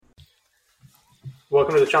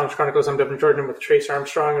Welcome to the Challenge Chronicles. I'm Devin Jordan with Trace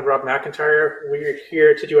Armstrong and Rob McIntyre. We're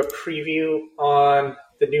here to do a preview on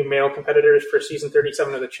the new male competitors for Season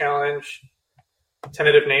 37 of the Challenge.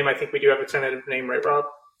 Tentative name. I think we do have a tentative name, right, Rob?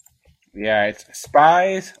 Yeah, it's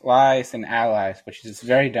Spies, Lies, and Allies, which is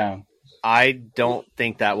very dumb. I don't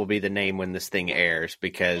think that will be the name when this thing airs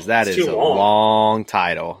because that It's is too a long. long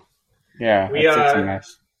title. Yeah, it's a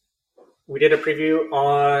mess. We did a preview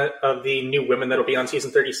of the new women that'll be on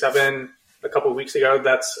Season 37 a couple of weeks ago.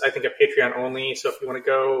 That's, I think, a Patreon only. So if you want to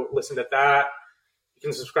go listen to that, you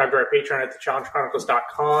can subscribe to our Patreon at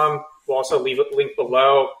thechallengechronicles.com. We'll also leave a link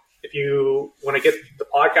below. If you want to get the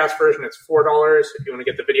podcast version, it's $4. If you want to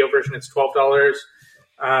get the video version, it's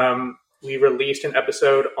 $12. We released an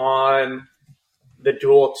episode on the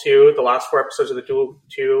Duel 2. The last 4 episodes of the Duel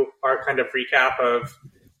 2 are kind of recap of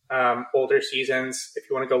older seasons. If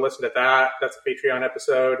you want to go listen to that, that's a Patreon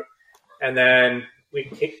episode. And then we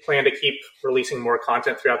plan to keep releasing more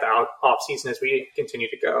content throughout the off-season as we continue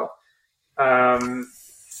to go. I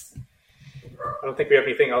don't think we have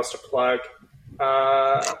anything else to plug.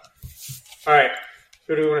 All right.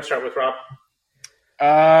 Who do we want to start with, Rob?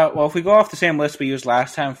 Well, if we go off the same list we used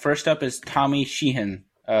last time, first up is Tommy Sheehan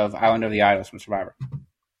of Island of the Idols from Survivor. Do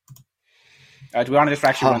we want to just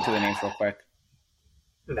actually run through the names real quick?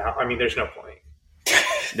 No, I mean, there's no point.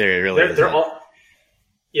 There really They're all...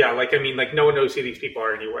 Yeah, no one knows who these people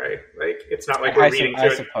are anyway. Like, it's not like we're reading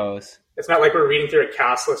through. I suppose it's not like we're reading through a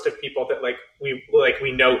cast list of people that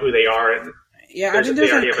we know who they are. And yeah, I think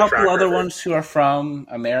there's a couple other ones who are from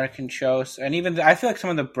American shows, and even I feel like some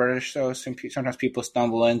of the British shows sometimes people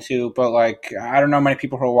stumble into. But I don't know many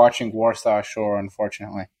people who are watching Warsaw Shore,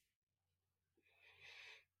 unfortunately.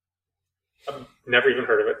 I've never even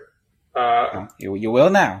heard of it. You will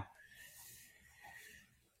now.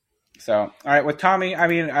 So, all right, with Tommy, I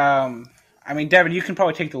mean, Devin, you can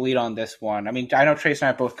probably take the lead on this one. I mean, I know Trace and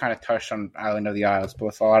I both kind of touched on Island of the Isles, but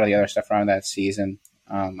with a lot of the other stuff around that season,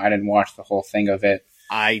 I didn't watch the whole thing of it.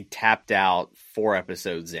 I tapped out 4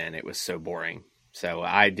 episodes in. It was so boring. So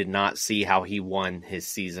I did not see how he won his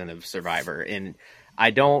season of Survivor. And I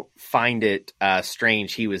don't find it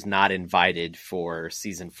strange he was not invited for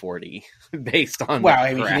season 40 based on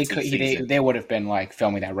they would have been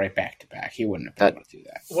filming that right back to back. He wouldn't have been able to do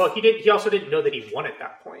that. Well, he also didn't know that he won at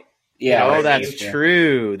that point. Yeah, that's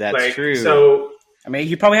true. That's true. So I mean,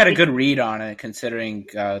 he probably had a good read on it considering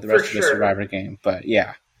the rest of the Survivor game. But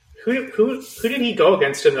yeah, who did he go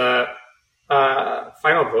against in the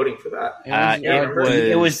final voting for that?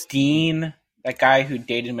 It was Dean, that guy who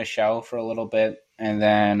dated Michelle for a little bit. And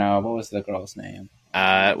then, what was the girl's name?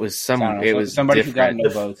 It was somebody different. Who got no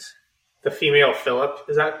votes. The female Phillip.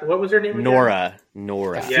 What was her name? Nora.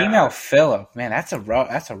 The female Phillip. Man, that's a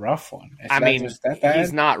rough one.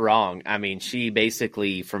 He's not wrong. I mean, she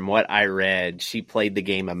basically, from what I read, she played the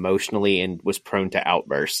game emotionally and was prone to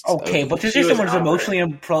outbursts. Okay, but just because someone's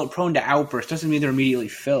emotionally prone to outbursts doesn't mean they're immediately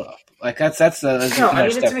Phillip. It's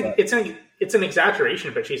an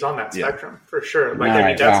exaggeration, but she's on that spectrum for sure.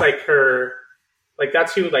 Her.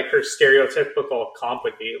 That's who her stereotypical comp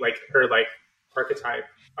would be, her archetype.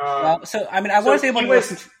 I was able to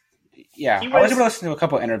listen to a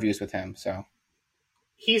couple of interviews with him. So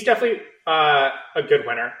he's definitely a good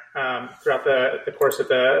winner throughout the course of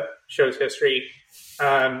the show's history.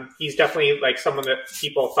 He's definitely someone that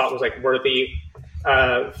people thought was worthy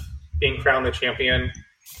of being crowned the champion,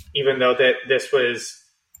 even though that this was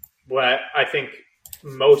what I think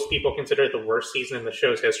most people consider the worst season in the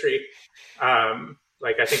show's history.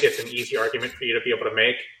 I think it's an easy argument for you to be able to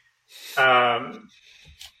make.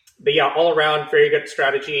 But yeah, all around, very good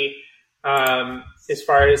strategy. As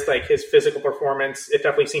far as his physical performance, it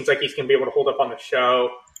definitely seems like he's going to be able to hold up on the show.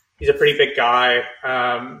 He's a pretty big guy.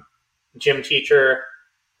 Gym teacher.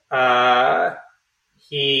 I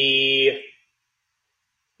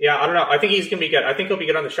don't know. I think he's going to be good. I think he'll be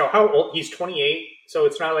good on the show. How old? He's 28, so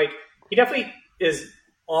it's not he definitely is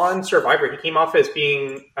on Survivor. He came off as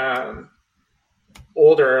being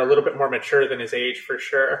older, a little bit more mature than his age for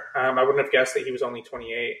sure. I wouldn't have guessed that he was only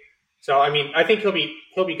 28. So I mean, I think he'll be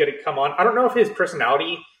good to come on. I don't know if his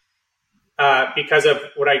personality, because of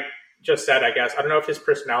what I just said, I guess I don't know if his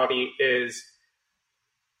personality is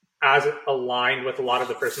as aligned with a lot of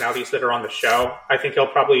the personalities that are on the show. I think he'll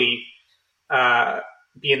probably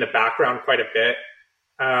be in the background quite a bit.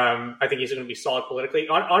 I think he's going to be solid politically.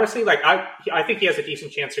 Honestly, I think he has a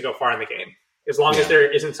decent chance to go far in the game, as long as there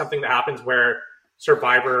isn't something that happens where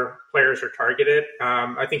Survivor players are targeted.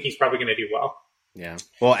 I think he's probably going to do well. Yeah.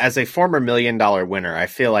 Well, as a former $1 million winner, I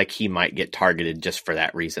feel like he might get targeted just for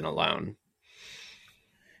that reason alone.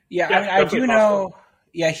 Yeah, I mean, I do know.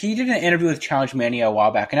 Yeah, he did an interview with Challenge Mania a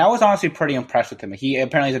while back, and I was honestly pretty impressed with him. He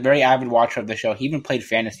apparently is a very avid watcher of the show. He even played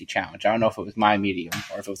Fantasy Challenge. I don't know if it was my medium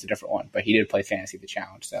or if it was a different one, but he did play Fantasy the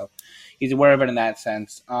Challenge, so he's aware of it in that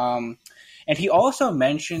sense. And he also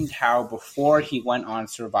mentioned how before he went on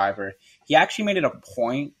Survivor, he actually made it a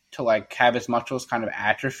point to like have his muscles kind of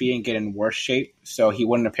atrophy and get in worse shape, so he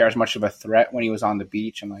wouldn't appear as much of a threat when he was on the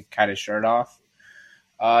beach and like had his shirt off.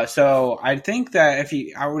 So I think that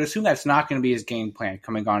I would assume that's not going to be his game plan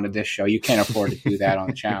coming onto this show. You can't afford to do that on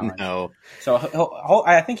the challenge. No. So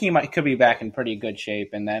I think he could be back in pretty good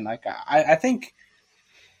shape. And then like I think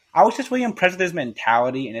I was just really impressed with his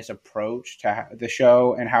mentality and his approach to the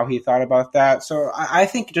show and how he thought about that. So I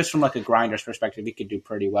think just from like a grinder's perspective, he could do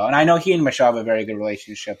pretty well. And I know he and Michelle have a very good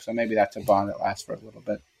relationship, so maybe that's a bond that lasts for a little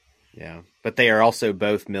bit. Yeah, but they are also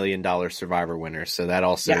both $1 million Survivor winners, so that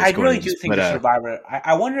also. Yeah, I really do think the Survivor.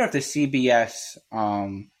 I wonder if the CBS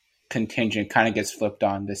contingent kind of gets flipped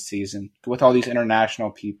on this season with all these international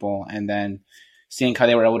people, and then seeing how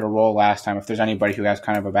they were able to roll last time. If there's anybody who has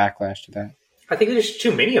kind of a backlash to that, I think there's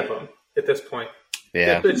too many of them at this point.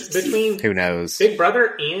 Yeah, between who knows, Big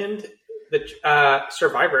Brother and the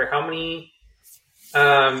Survivor, how many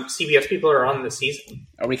CBS people are on the season?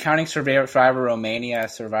 Are we counting Survivor Romania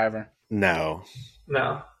as Survivor? No,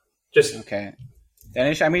 just okay.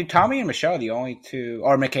 Then I mean, Tommy and Michelle are the only two,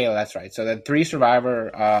 or Michaela. That's right. So the 3 Survivor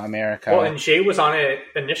America. Well, and Jay was on it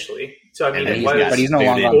initially, so I mean, but he's no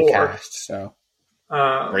longer on the cast. So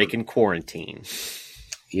breaking quarantine.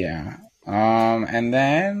 Yeah. And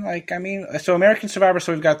then, like, I mean, so American Survivor,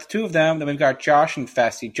 so we've got the 2 of them, then we've got Josh and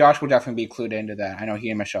Fessy. Josh would definitely be clued into that. I know he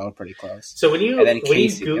and Michelle are pretty close. So when you, and then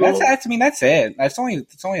Casey. You Google, that's it. It's only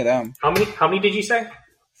of them. How many did you say?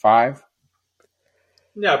 5?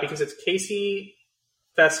 No, because it's Casey,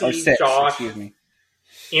 Fessy, 6, Josh, excuse me.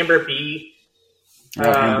 Amber B.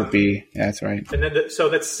 Amber B. Yeah, that's right. And then, so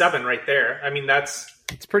that's 7 right there. I mean,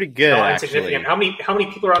 it's pretty good, insignificant. Actually. How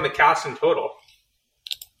many people are on the cast in total?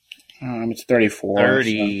 It's 34.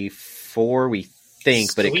 34, we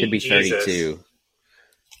think, but it could be 32.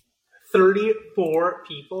 34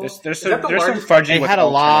 people. There's some fudging. They had a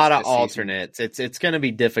lot of alternates. It's going to be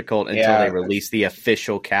they release the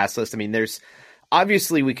official cast list. I mean,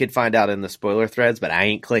 obviously we could find out in the spoiler threads, but I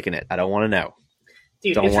ain't clicking it. I don't want to know.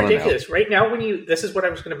 Dude, it's ridiculous. Right now, this is what I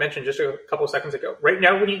was going to mention just a couple of seconds ago. Right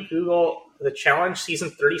now, when you Google the Challenge Season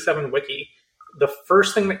 37 wiki, the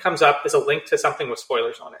first thing that comes up is a link to something with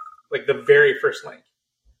spoilers on it. Like the very first link.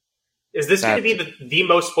 Is this going to be the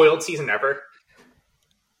most spoiled season ever?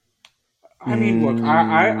 I mean, look,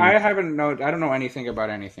 I haven't I don't know anything about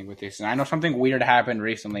anything with this. And I know something weird happened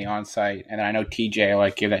recently on site, and I know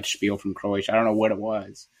TJ gave that spiel from Croatia. I don't know what it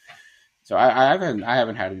was. So I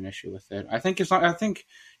haven't had an issue with it. I think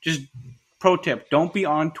just pro tip, don't be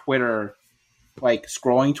on Twitter, like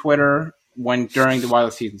scrolling Twitter while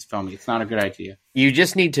the season's filming. It's not a good idea. You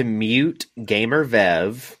just need to mute Gamer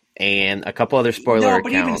Vev and a couple other spoiler accounts.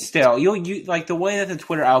 But even still, you like the way that the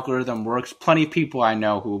Twitter algorithm works. Plenty of people I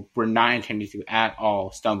know who were not intending to at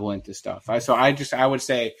all stumble into stuff. I would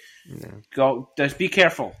say, just be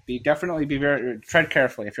careful. Tread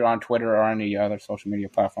carefully if you're on Twitter or any other social media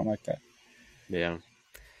platform like that. Yeah.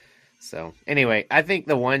 So anyway, I think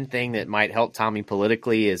the one thing that might help Tommy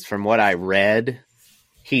politically is, from what I read,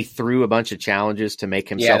 he threw a bunch of challenges to make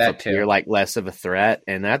himself appear like less of a threat,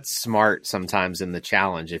 and that's smart sometimes in the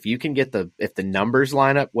challenge. If you can if the numbers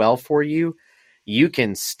line up well for you, you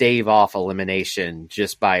can stave off elimination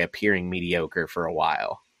just by appearing mediocre for a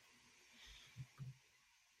while.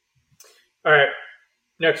 All right.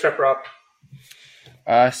 Next up, Rob.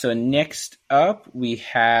 So next up, we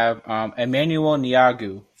have Emmanuel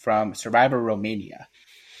Niagu from Survivor Romania.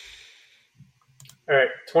 All right,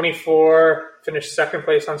 24, finished second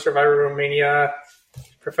place on Survivor Romania,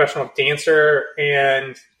 professional dancer,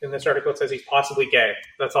 and in this article it says he's possibly gay.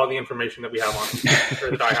 That's all the information that we have on him,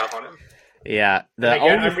 or that I have on him. Yeah.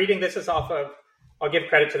 I'm reading this as off of, I'll give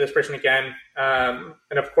credit to this person again, and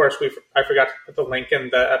of course I forgot to put the link in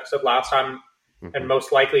the episode last time, and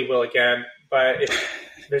most likely will again, but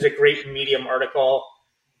there's a great Medium article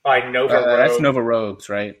by Nova Rogue. That's Nova Rogues,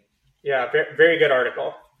 right? Yeah, very good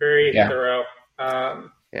article. Very thorough. I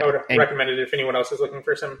would recommend it if anyone else is looking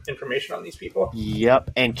for some information on these people. Yep.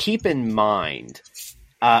 And keep in mind,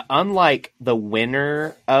 unlike the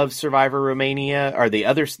winner of Survivor Romania, or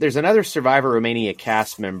there's another Survivor Romania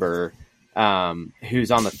cast member who's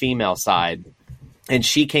on the female side, and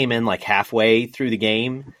she came in like halfway through the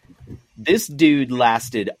game. This dude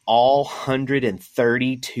lasted all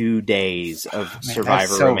 132 days of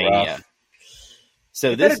Survivor Romania. Rough.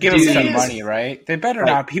 So this give him some money, right? He better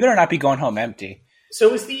not be going home empty.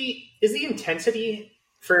 So is the intensity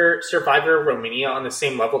for Survivor Romania on the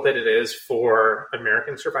same level that it is for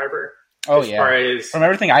American Survivor? Oh, as yeah. far as From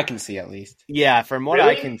everything I can see, at least. Yeah, from what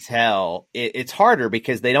Really? I can tell, it's harder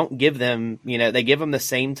because they don't give them, they give them the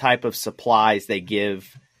same type of supplies they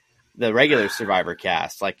give the regular Survivor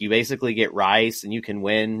cast. Like, you basically get rice and you can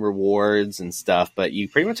win rewards and stuff, but you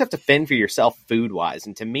pretty much have to fend for yourself food-wise.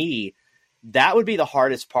 And to me, that would be the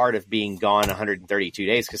hardest part of being gone 132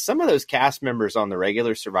 days, because some of those cast members on the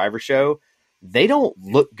regular Survivor show, they don't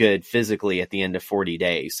look good physically at the end of 40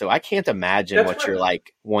 days. So I can't imagine That's what right. you're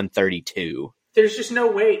like 132. there's just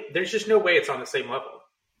no way it's on the same level.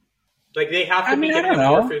 Like, they have to I be mean, I giving don't them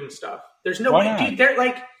more know. food and stuff. There's no Why way, not? dude. They're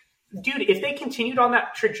like, dude, if they continued on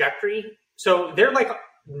that trajectory, so they're like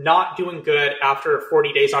not doing good after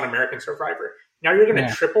 40 days on American Survivor. Now you're going to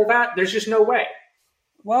Yeah. triple that? There's just no way.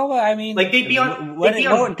 Well, I mean, Like, they'd be on- What, they'd be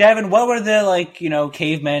on- Devin, what were the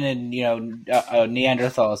cavemen and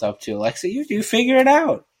Neanderthals up to? Like, so you figure it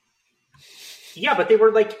out. Yeah, but they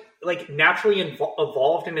were like naturally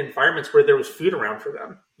evolved in environments where there was food around for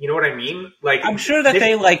them. You know what I mean? Like, I'm sure that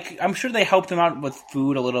I'm sure they helped them out with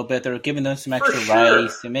food a little bit. They're giving them some extra sure.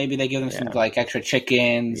 rice, and maybe they give them some Yeah. like extra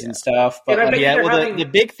chickens Yeah. and stuff. But And I like, bet Yeah, they're well, having- the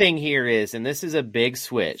big thing here is, and this is a big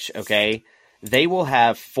switch, okay? They will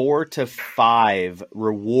have 4 to 5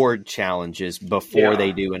 reward challenges before Yeah.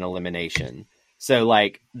 they do an elimination. So,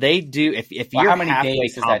 like, they do, if well, you're how many halfway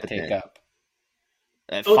days does that competent, take up?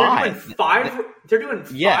 Oh, 5. They're doing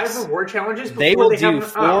five Yes. reward challenges. They before will do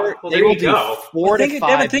have, 4. well, they there will you do go. 4 to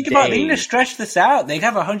 5 Think about it. They need to days. stretch this out. They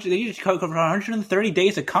have 100. They need to cover 130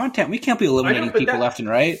 days of content. We can't be eliminating but people that- left and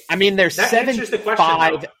right. I mean, there's That answers the question,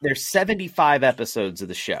 75. though. There's 75 episodes of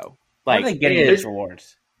the show. What Like, are they getting it these is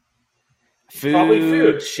rewards? Probably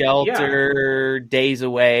food. shelter, days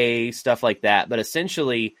away, stuff like that. But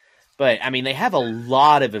essentially, I mean, they have a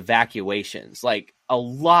lot of evacuations. Like, a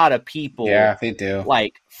lot of people, Yeah, they do.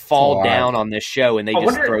 like, It's a fall lot. down on this show, and they I just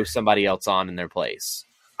wonder- throw somebody else on in their place.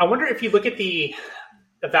 I wonder if you look at the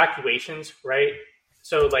evacuations, right?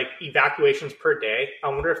 So, like, evacuations per day. I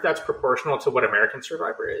wonder if that's proportional to what American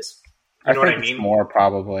Survivor is. You know what I think mean? it's more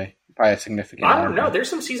probably by a significant. I don't know. margin. There's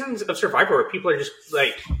some seasons of Survivor where people are just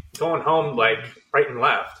like going home like right and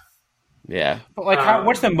left. Yeah. But like,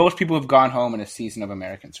 what's the most people who've gone home in a season of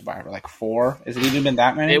American Survivor? Like 4? Has it even been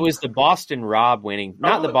that many? It was the Boston Rob winning,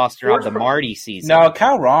 not the Boston Rob, the Marty season. No,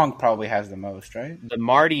 Cal Wrong probably has the most, right? The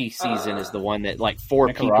Marty season is the one that, like, 4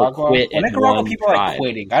 people Nicaragua. quit Well, in Nicaragua one people are like tribe.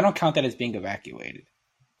 quitting. I don't count that as being evacuated.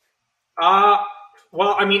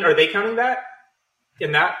 Well, I mean, are they counting that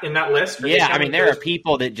in that list? Are they Yeah, I counting mean, there are those-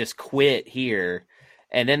 people that just quit here,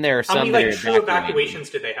 and then there are How some many that are like true evacuated. evacuations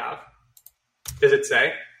do they have? Does it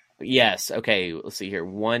say? Yes. Okay. Let's see here.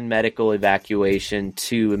 1 medical evacuation,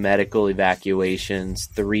 2 medical evacuations,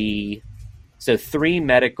 3. So 3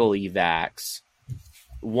 medical evacs.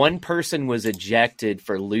 1 person was ejected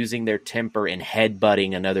for losing their temper and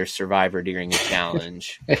headbutting another survivor during a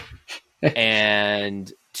challenge,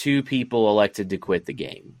 and 2 people elected to quit the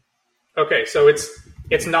game. Okay, so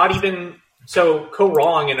it's not even so. Ko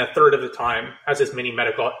Wrong in a third of the time has as many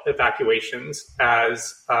medical evacuations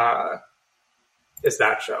as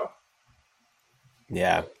that show.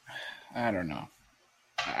 Yeah. I don't know.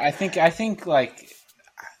 I think like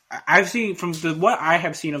I've seen from what I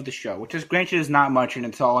have seen of the show, which is granted is not much, and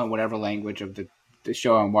it's all in whatever language of the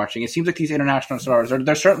show I'm watching. It seems like these international stars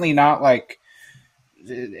they're certainly not like.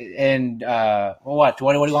 And what do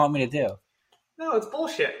you want me to do? No, it's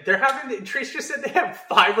bullshit. They're having. Trace just said they have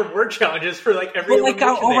 5 reward challenges for like every. But like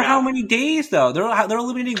elimination over they how have. many days though? They're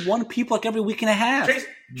eliminating 1 people like every week and a half. Trace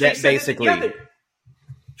That said basically-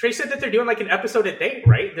 Trace said that they're doing like an episode a day,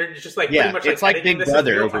 right? They're just like Yeah, pretty much it's like editing Big this in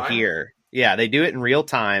Brother real over time. here. Yeah, they do it in real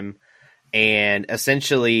time, and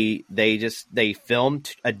essentially they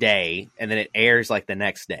filmed a day, and then it airs like the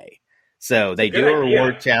next day. So they It's a do good a idea.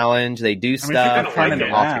 reward challenge, they do if you're stuff, gonna and like then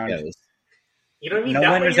it. off it goes. You know what I mean? No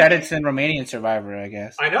That way winners you're edits in Romanian Survivor, I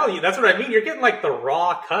guess. I know that's what I mean. You're getting like the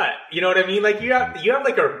raw cut. You know what I mean? Like you have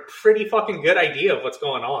like a pretty fucking good idea of what's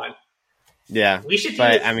going on. Yeah, We should do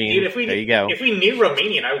but this, I mean, dude, if we there you go. If we knew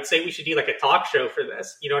Romanian, I would say we should do like a talk show for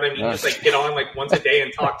this. You know what I mean? Just like get on like once a day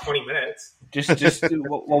and talk 20 minutes. Just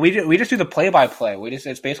well, we just do the play by play.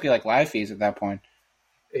 It's basically like live feeds at that point.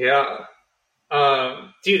 Yeah.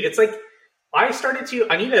 Dude, it's like I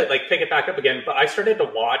need to like pick it back up again, but I started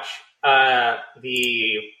to watch that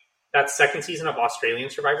second season of Australian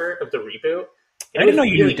Survivor of the reboot. I didn't know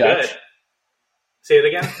you knew Dutch. Good. Say it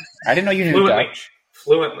again. I didn't know you knew Fluently. Dutch.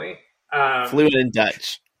 Fluently. Fluent in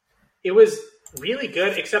Dutch. It was really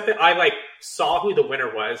good, except that I like saw who the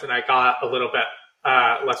winner was, and I got a little bit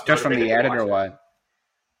less. Just from motivated the to edit watch or it. what?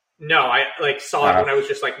 No, I like saw it when I was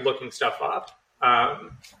just like looking stuff up.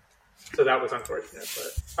 So that was unfortunate.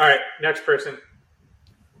 But all right, next person.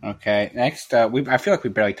 Okay, next, I feel like we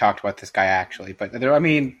barely talked about this guy actually, but there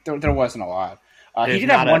wasn't a lot. He did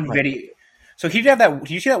have one video. So he did have that.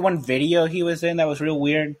 Did you see that one video he was in that was real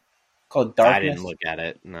weird? Called Darkness. I didn't look at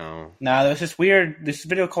it. No. No, there was this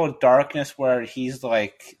video called Darkness where he's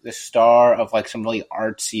like the star of like some really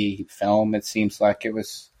artsy film. It seems like it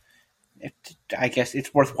was. I guess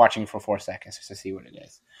it's worth watching for 4 seconds just to see what it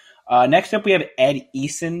is. Next up, we have Ed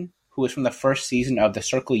Eason, who was from the first season of The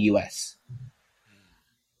Circle US.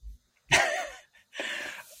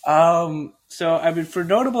 So I mean, for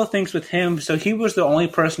notable things with him, so he was the only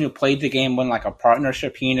person who played the game when like a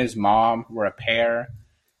partnership. He and his mom were a pair.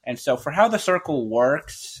 And so for how the circle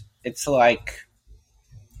works, it's like...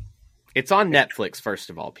 It's on Netflix, first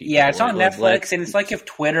of all, people. Yeah, it's on Netflix, and it's like if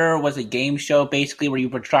Twitter was a game show, basically, where you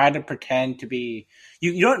would try to pretend to be...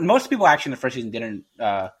 You don't. Most people actually in the first season didn't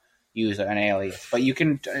use an alias, but you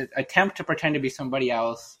can attempt to pretend to be somebody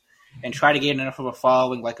else and try to get enough of a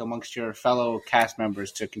following like amongst your fellow cast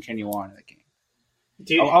members to continue on in the game.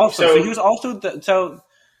 So he was also...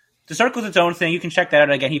 The Circle's its own thing. You can check that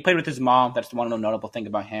out again. He played with his mom. That's the one notable thing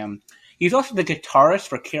about him. He's also the guitarist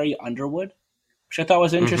for Carrie Underwood, which I thought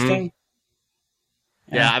was interesting.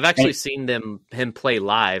 Mm-hmm. Yeah, I've actually seen him play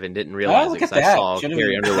live and didn't realize it because I saw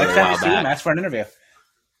Carrie Underwood a while back. Asked for an interview.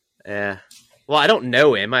 Yeah. Well, I don't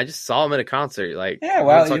know him. I just saw him at a concert.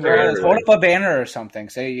 Hold up a banner or something.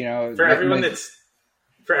 Say, for everyone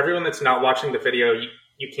that's not watching the video,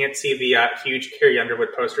 you can't see the huge Carrie Underwood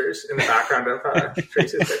posters in the background of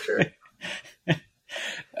Trace's picture.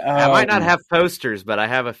 I might not have posters, but I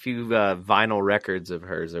have a few vinyl records of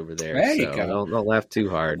hers over there. There you go. Don't laugh too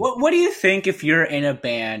hard. What do you think if you're in a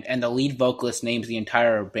band and the lead vocalist names the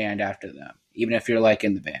entire band after them, even if you're like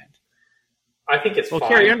in the band? I think it's fine.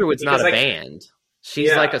 Carrie Underwood's not a band.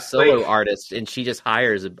 She's like a solo artist, and she just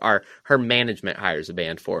hires her management hires a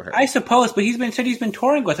band for her. I suppose, but he's been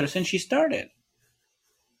touring with her since she started.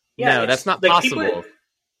 Yeah, no, that's not possible.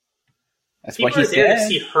 That's what he he said. People are there to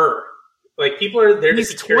see her. Like, people are there to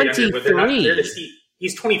see Carrie Underwood. They're not there to see...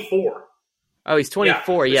 He's 24. Oh, he's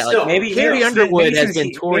 24. Yeah, still, maybe Carrie Underwood has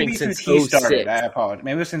been touring since he started. I apologize.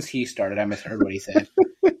 Maybe since he started, I misheard what he said.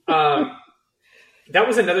 That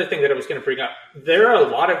was another thing that I was going to bring up. There are a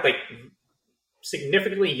lot of like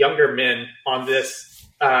significantly younger men on this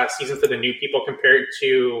season for the new people compared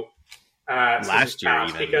to last year,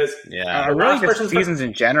 even. Because really just seasons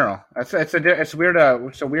in general. It's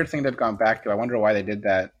a weird thing they've gone back to. I wonder why they did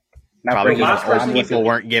that. Probably because people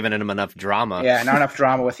weren't giving them enough drama. Yeah, not enough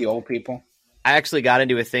drama with the old people. I actually got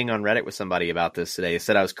into a thing on Reddit with somebody about this today. They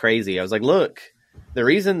said I was crazy. I was like, look, the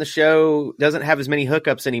reason the show doesn't have as many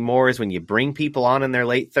hookups anymore is when you bring people on in their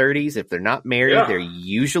late 30s. If they're not married, they're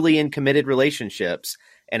usually in committed relationships.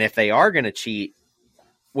 And if they are going to cheat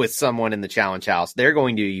with someone in the challenge house, they're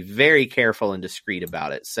going to be very careful and discreet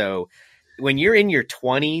about it. So when you're in your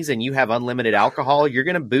 20s and you have unlimited alcohol, you're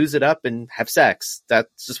going to booze it up and have sex.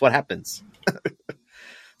 That's just what happens.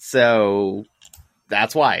 So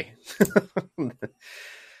that's why.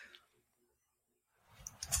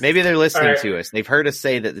 Maybe they're listening to us. They've heard us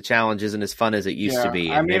say that the challenge isn't as fun as it used to be,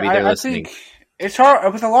 and maybe they're listening. It's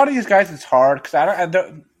hard with a lot of these guys. It's hard because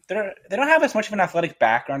they don't have as much of an athletic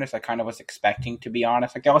background as I kind of was expecting, to be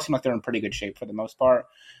honest. Like, they all seem like they're in pretty good shape for the most part,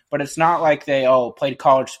 but it's not like they played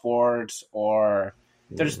college sports, or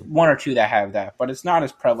there's one or two that have that, but it's not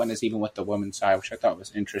as prevalent as even with the women's side, which I thought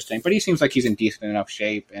was interesting. But he seems like he's in decent enough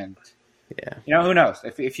shape, and who knows?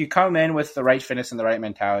 If you come in with the right fitness and the right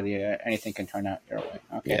mentality, anything can turn out your way.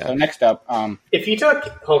 Okay, so next up, if you took,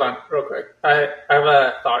 hold on, real quick, I have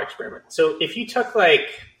a thought experiment. So if you took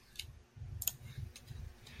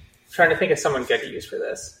trying to think of someone good to use for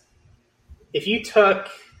this. If you took...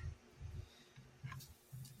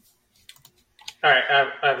 All right,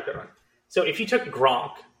 I have a good one. So if you took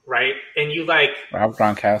Gronk, right, and you Rob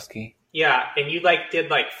Gronkowski. Yeah, and you did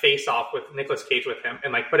Face Off with Nicolas Cage with him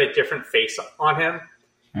and put a different face on him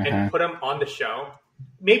and put him on the show.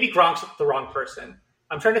 Maybe Gronk's the wrong person.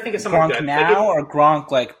 I'm trying to think of someone Gronk good. Now or Gronk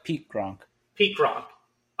Pete Gronk? Pete Gronk.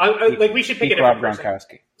 We should pick a different person.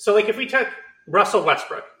 Gronkowski. So if we took Russell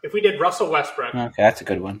Westbrook. If we did Russell Westbrook... Okay, that's a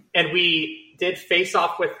good one. And we did Face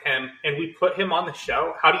Off with him, and we put him on the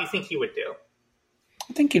show, how do you think he would do?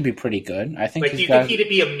 I think he'd be pretty good. I think do you think he'd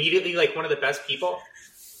be immediately one of the best people?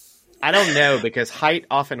 I don't know, because height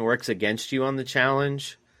often works against you on the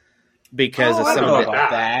challenge. Because of some of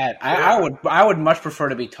that. I would much prefer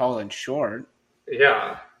to be tall and short.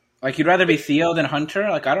 Yeah. You'd rather be Theo than Hunter?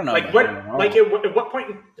 I don't know. At what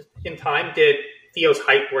point in time did Theo's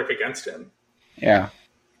height work against him? Yeah.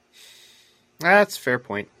 That's a fair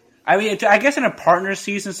point. I mean, I guess in a partner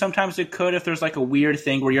season, sometimes it could if there's like a weird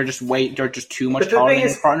thing where you're just too much taller than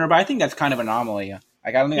your partner. But I think that's kind of an anomaly. Like,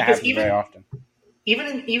 I don't think that happens very often.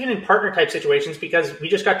 Even in partner type situations, because we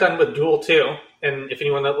just got done with Duel 2, and if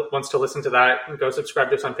anyone that wants to listen to that, go subscribe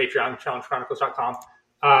to us on Patreon, challengechronicles.com.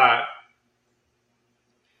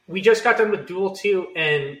 We just got done with Duel 2,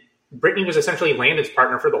 and Brittany was essentially Landon's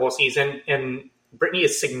partner for the whole season, and Brittany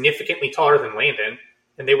is significantly taller than Landon,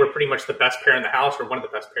 and they were pretty much the best pair in the house, or one of the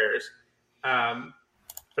best pairs.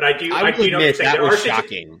 But I do admit that was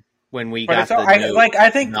shocking. When we got I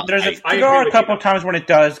think there are a couple of times when it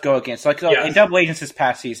does go against, like in Double Agents this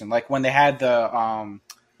past season, like when they had the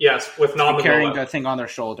with Nam carrying the thing on their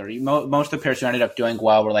shoulder. Most of the pairs who ended up doing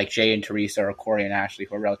well were like Jay and Teresa or Corey and Ashley,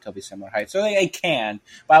 who are relatively similar height. So they can,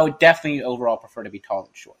 but I would definitely overall prefer to be tall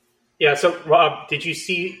than short. Yeah. So Rob, did you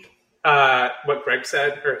see what Greg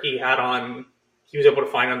said, or he was able to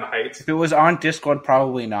find on the heights? If it was on Discord,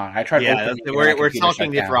 probably not. I tried. Yeah, we're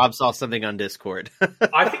talking if Rob saw something on Discord.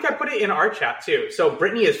 I think I put it in our chat too. So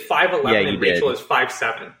Brittany is 5'11", and Rachel is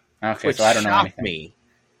 5'7". Okay, which so I don't know anything. Me.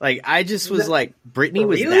 Like, I just was like, Brittany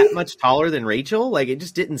was that much taller than Rachel? Like, it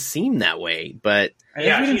just didn't seem that way. But we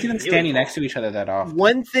didn't see them standing next to each other that often.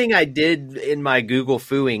 One thing I did in my Google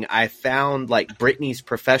fooing, I found like Brittany's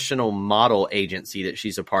professional model agency that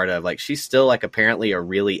she's a part of. Like, she's still like apparently a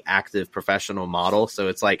really active professional model. So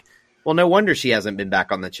it's like, well, no wonder she hasn't been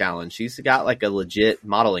back on the challenge. She's got like a legit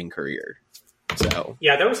modeling career. So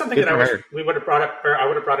yeah, that was something that I would have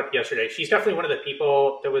brought up yesterday. She's definitely one of the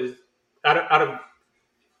people that was out of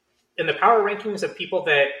in the power rankings of people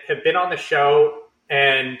that have been on the show,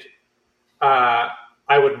 and I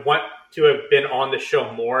would want to have been on the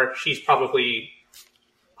show more. She's probably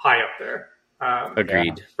high up there.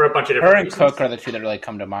 Agreed. For a bunch of different reasons. Her and Cook are the two that really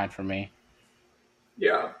come to mind for me.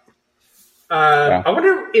 Yeah. I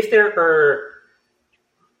wonder if there are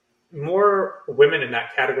more women in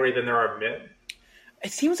that category than there are men.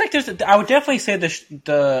 It seems like I would definitely say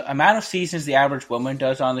the amount of seasons the average woman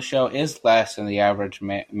does on the show is less than the average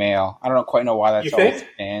male. I don't quite know why that's always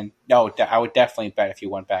been. No, I would definitely bet if you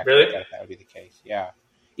went back, really? that would be the case. Yeah.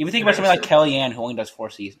 Even think about somebody like Kellyanne, who only does 4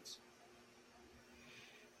 seasons.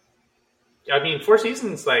 Yeah, I mean, 4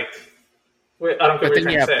 seasons, like, I don't know. But then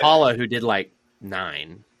you have Paula, who did like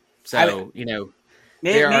 9. So,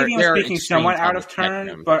 Maybe I'm speaking somewhat out of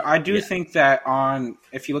turn, but I do think that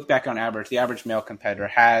if you look back on average, the average male competitor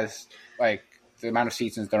has, like, the amount of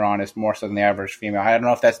seasons they're on is more so than the average female. I don't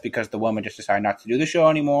know if that's because the woman just decided not to do the show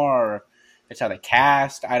anymore, or it's how they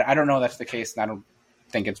cast. I don't know if that's the case, and I don't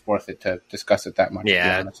think it's worth it to discuss it that much.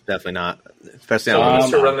 Yeah, it's definitely not. Especially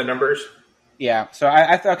to run the numbers. Yeah, so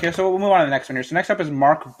okay, so we'll move on to the next one here. So next up is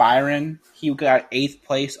Mark Byron. He got 8th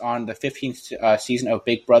place on the 15th season of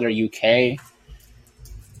Big Brother UK.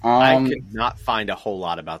 I could not find a whole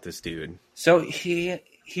lot about this dude. So he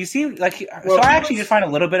seemed like I actually did find a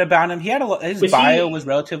little bit about him. He had his bio was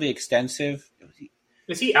relatively extensive.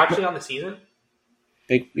 Was he actually on the season?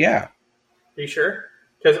 Yeah. Are you sure?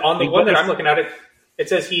 Because on the one that I'm looking at, it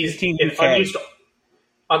says he's an unused.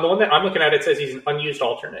 On the one that I'm looking at, it says he's an unused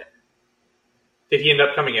alternate. Did he end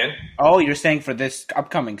up coming in? Oh, you're saying for this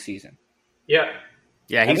upcoming season? Yeah.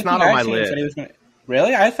 Yeah, he's not on my list.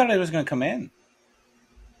 Really? I thought he was going to come in.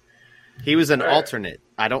 He was an alternate.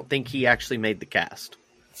 I don't think he actually made the cast.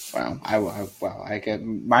 Well, I get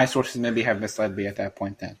my sources maybe have misled me at that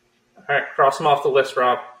point. Then, all right, cross him off the list,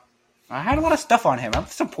 Rob. I had a lot of stuff on him. I'm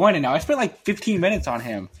disappointed now. I spent like 15 minutes on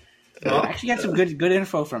him. I actually got some good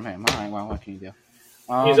info from him. All right, well, what can you do?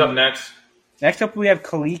 He's up next. Next up, we have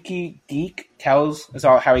Kaliki Deek. Kells is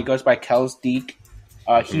how he goes by, Kells Deek.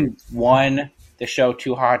 He won the show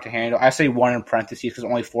Too Hard to Handle. I say won in parentheses because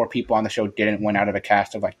only 4 people on the show didn't win out of a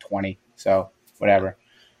cast of like 20. So whatever.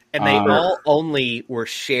 And they all only were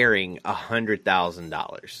sharing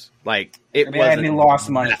 $100,000. Like it wasn't. And they lost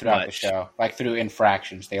money throughout the show, like through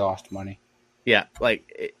infractions. They lost money. Yeah,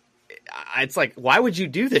 like it's like, why would you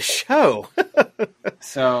do this show?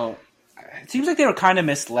 So it seems like they were kind of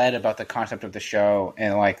misled about the concept of the show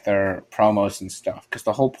and like their promos and stuff. Because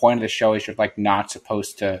the whole point of the show is you're like not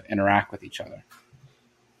supposed to interact with each other.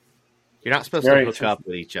 You're not supposed to hook up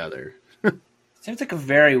with each other. Seems like a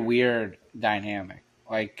very weird dynamic.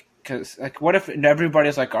 Like, because like, what if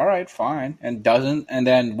everybody's like, all right, fine, and doesn't, and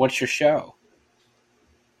then what's your show?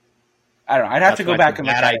 I don't know. I'd have to go back and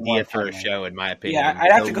look at it more idea for a show, in my opinion. Yeah,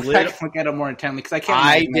 I'd have to go back and look at it more intently because I can't.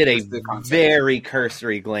 I did a very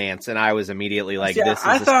cursory glance, and I was immediately like, "This is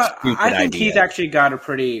a stupid idea." I think he's actually got a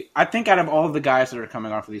pretty. I think out of all of the guys that are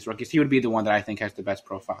coming off of these rookies, he would be the one that I think has the best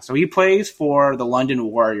profile. So he plays for the London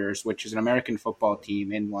Warriors, which is an American football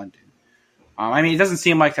team in London. I mean, it doesn't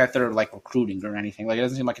seem like that they're like recruiting or anything. Like, it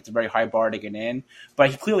doesn't seem like it's a very high bar to get in.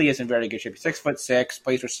 But he clearly is in very good shape. 6'6",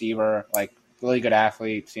 plays receiver, like really good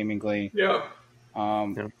athlete, seemingly. Yeah.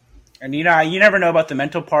 And you never know about the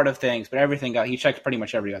mental part of things, but he checks pretty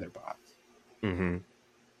much every other box. Mm-hmm.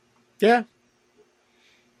 Yeah,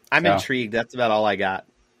 I'm intrigued. That's about all I got.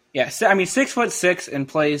 Yeah, so, I mean, 6'6" and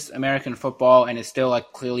plays American football and is still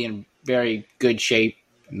like clearly in very good shape.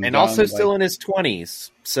 And also still in his 20s.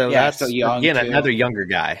 So that's, still young, again, too. another younger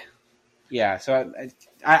guy. Yeah, so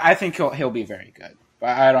I think he'll be very good.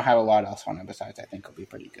 But I don't have a lot else on him besides I think he'll be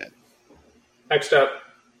pretty good. Next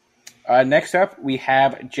up, we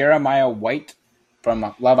have Jeremiah White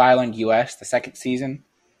from Love Island US, the second season.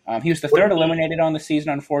 He was the third eliminated on the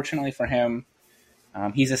season, unfortunately for him.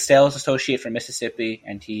 He's a sales associate from Mississippi,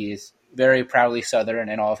 and he is very proudly Southern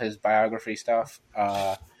in all of his biography stuff.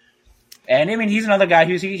 And I mean, he's another guy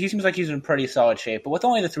he seems like he's in pretty solid shape. But with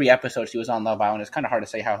only the 3 episodes he was on Love Island, it's kind of hard to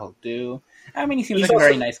say how he'll do. I mean, he seems like a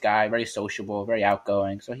very nice guy, very sociable, very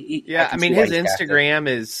outgoing. So his Instagram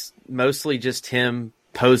is mostly just him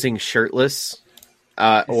posing shirtless,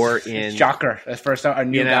 or in shocker. That's first a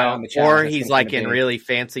new guy on the channel. Or he's like in really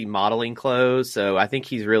fancy modeling clothes. So I think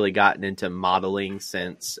he's really gotten into modeling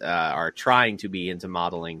since, or trying to be into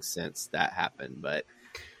modeling since that happened. But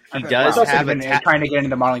he does have trying to get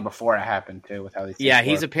into modeling before it happened too. With how these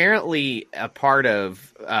he's apparently a part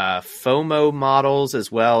of FOMO models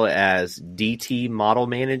as well as DT model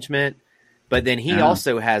management. But then he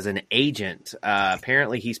also has an agent.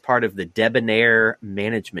 Apparently, he's part of the Debonair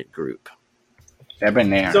Management Group.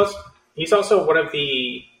 Debonair. He's also one of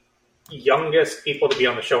the youngest people to be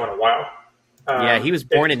on the show in a while. He was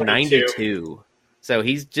born in 92. So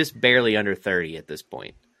he's just barely under 30 at this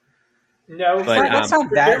point. No, but that's not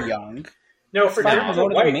that young. No, for Jeremiah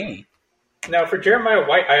White. Me. No, for Jeremiah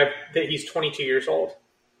White, I have that he's 22 years old.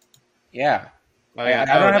 Yeah. Oh, yeah.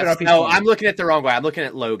 I'm looking at the wrong guy. I'm looking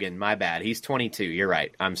at Logan. My bad. He's 22. You're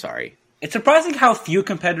right. I'm sorry. It's surprising how few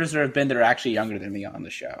competitors there have been that are actually younger than me on the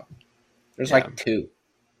show. There's like 2.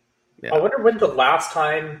 Yeah. I wonder when the last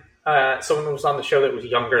time someone was on the show that was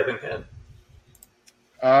younger than him.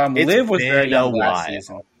 Liv was very young last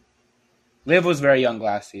season. Liv was very young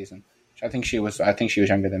last season. I think she was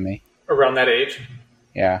younger than me. Around that age?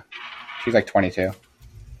 Yeah. She's like 22.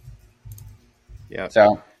 Yeah.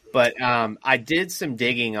 So, but I did some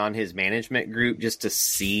digging on his management group just to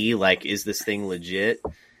see, like, is this thing legit?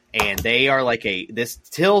 And they are like this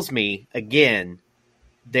tells me, again,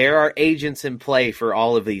 there are agents in play for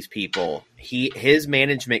all of these people. His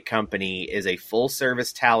management company is a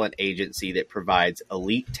full-service talent agency that provides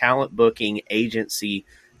elite talent booking, agency,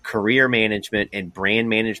 career management, and brand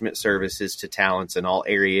management services to talents in all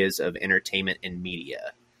areas of entertainment and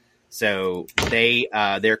media. So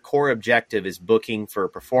their core objective is booking for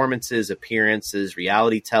performances, appearances,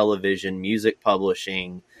 reality television, music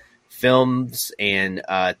publishing, films, and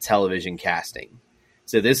television casting.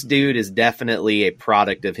 So this dude is definitely a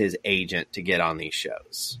product of his agent to get on these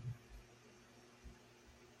shows.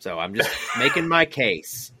 So I'm just making my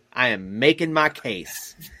case. I am making my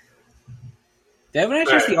case. Devin is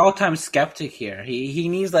just the all-time skeptic here. He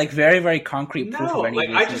needs like very, very concrete proof of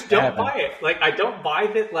anything. I just don't buy it. Like, I don't buy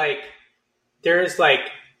that. Like, there's like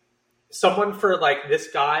someone for like this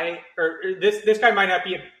guy, or this guy might not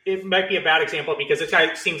be. It might be a bad example because this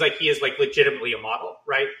guy seems like he is like legitimately a model,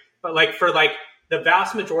 right? But like for like the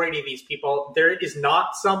vast majority of these people, there is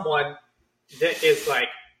not someone that is like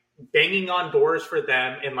banging on doors for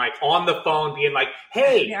them and like on the phone being like,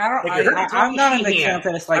 "Hey, I'm not in the camp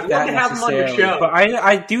that it's like that necessarily." But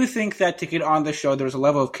I do think that to get on the show, there's a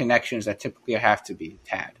level of connections that typically have to be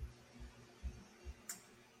had.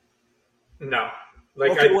 No,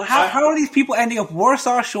 like how are these people ending up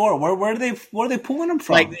Warsaw Shore? Where are they pulling them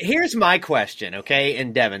from? Like, here's my question, okay?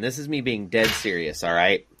 And Devin, this is me being dead serious. All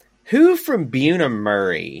right, who from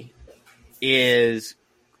Bunim-Murray is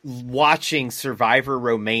watching Survivor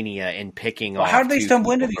Romania and picking off? How do they stumble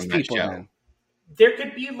into these people then? There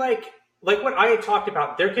could be like what I had talked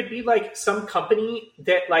about. There could be like some company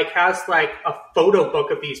that like has like a photo book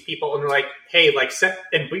of these people, and they're like, "Hey, like,"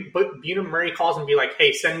 and Bunim-Murray calls and be like,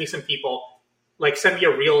 "Hey, send me some people. Like, send me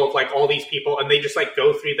a reel of like all these people," and they just like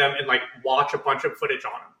go through them and like watch a bunch of footage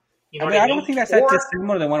on them. You know I don't think that's that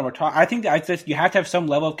dissimilar than what we're talking. I think that you have to have some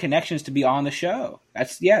level of connections to be on the show.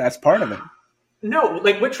 That's part of it. No,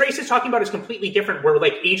 like what Trace is talking about is completely different, where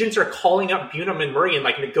like agents are calling up Bunim-Murray and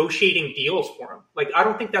like negotiating deals for him. Like, I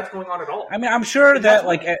don't think that's going on at all. I mean, I'm sure that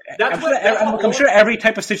like I'm sure every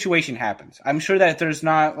type of situation happens. I'm sure that there's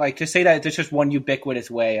not like to say that there's just one ubiquitous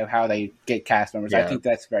way of how they get cast members. Yeah. I think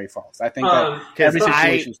that's very false. I think that every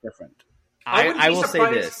situation is different. I will say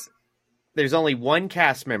this. there's only one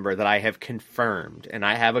cast member that I have confirmed, and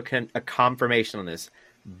I have a confirmation on this.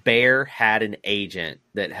 Bear had an agent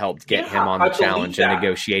that helped get him on the challenge and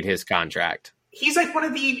negotiate his contract. He's like one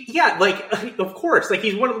of the of course, like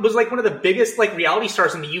was like one of the biggest like reality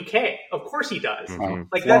stars in the UK. Of course he does. Mm-hmm.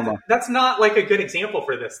 Like that's not like a good example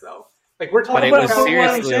for this though. Like we're talking about seriously what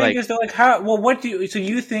I'm saying is though, like how what do you, so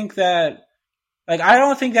you think that like I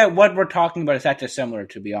don't think that what we're talking about is that dissimilar,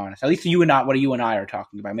 to be honest. At least what you and I are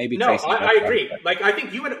talking about. Maybe no, Tracy I agree. Like I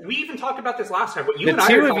think we even talked about this last time, but the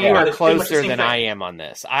two of you are closer than I am on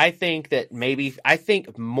this. I think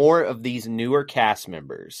more of these newer cast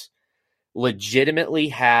members legitimately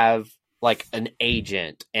have like an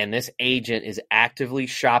agent, and this agent is actively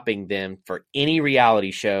shopping them for any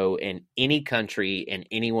reality show in any country and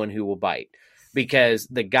anyone who will bite. Because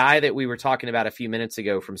the guy that we were talking about a few minutes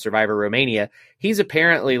ago from Survivor Romania, he's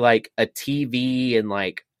apparently like a TV and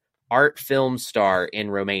like art film star in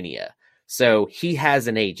Romania. So he has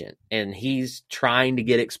an agent and he's trying to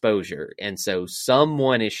get exposure. And so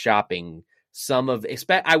someone is shopping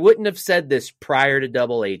I wouldn't have said this prior to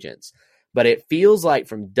Double Agents, but it feels like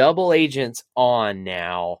from Double Agents on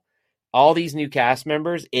now, all these new cast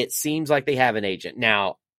members, it seems like they have an agent.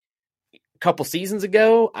 Now, couple seasons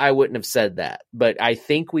ago, I wouldn't have said that, but I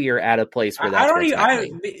think we are at a place where that's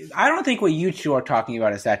I don't think what you two are talking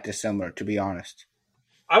about is that dissimilar, to be honest.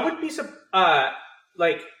 I would be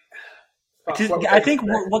I think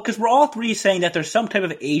because we're all three saying that there's some type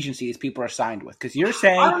of agency these people are signed with. Because you're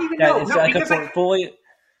saying that it's like a portfolio.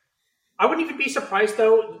 I wouldn't even be surprised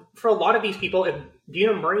though for a lot of these people if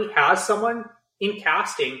Buena Murray has someone in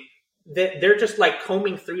casting that they're just like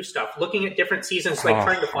combing through stuff, looking at different seasons, like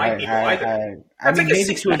trying to find people. I mean,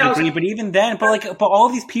 maybe to a degree, but even then, but all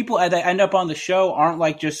these people that end up on the show aren't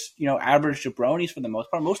like just average jabronis for the most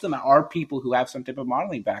part. Most of them are people who have some type of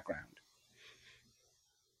modeling background.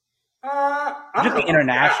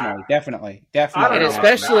 Internationally, definitely, and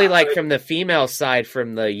especially like from the female side,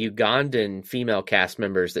 from the Ugandan female cast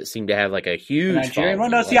members that seem to have like a huge Nigerian. Well,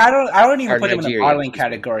 no, see, I don't even put them in the modeling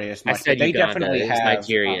category as much. I said they Uganda, definitely have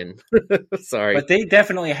Nigerian. Sorry, but they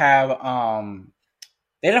definitely have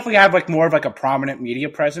like more of like a prominent media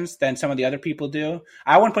presence than some of the other people do.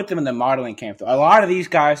 I wouldn't put them in the modeling camp though. A lot of these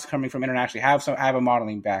guys coming from internationally have a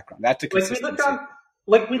modeling background. That's a consistency.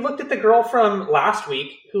 We looked at the girl from last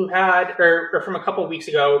week who had, or from a couple of weeks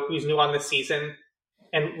ago, who's new on this season,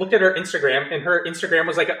 and looked at her Instagram, and her Instagram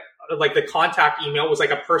was like the contact email was like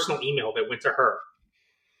a personal email that went to her.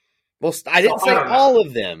 Well, I didn't say all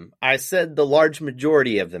of them. I said the large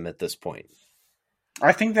majority of them at this point.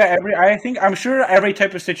 I think that I'm sure every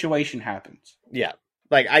type of situation happens. Yeah,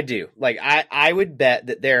 like I do. Like I would bet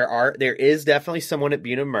that there is definitely someone at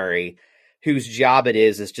Buena Murray whose job it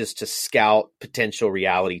is just to scout potential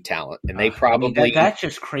reality talent, and they probably that's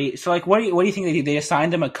just crazy. So, like, what do you think they do? They assign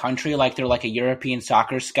them a country like they're like a European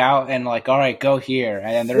soccer scout, and like, all right, go here,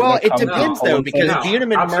 and then it depends though, because Buena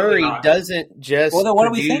Murray doesn't just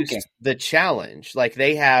produce the challenge. Like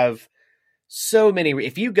they have so many.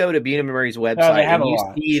 If you go to Buena Murray's website and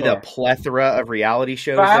you see the plethora of reality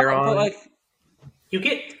shows they're on. You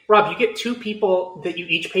get two people that you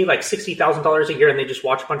each pay like $60,000 a year, and they just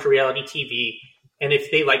watch a bunch of reality TV. And if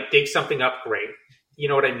they like dig something up, great. You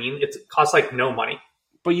know what I mean? It costs like no money.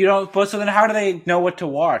 But you don't. But so then, how do they know what to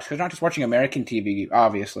watch? Because they're not just watching American TV,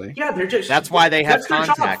 obviously. Yeah, they're just. That's why they have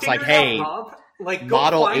contacts. Like, hey,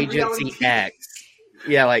 Model Agency X.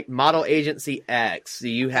 Yeah, like Model Agency X. Do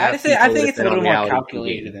you have? I think it's a little more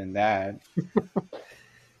calculated than that.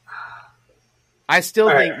 I still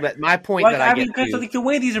think that my point like the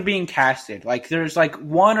way these are being casted, like there's like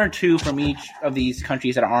one or two from each of these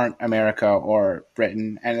countries that aren't America or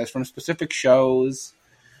Britain, and it's from specific shows.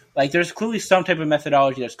 Like there's clearly some type of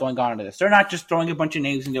methodology that's going on into this. They're not just throwing a bunch of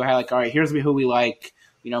names into a hat, like, all right, here's who we like,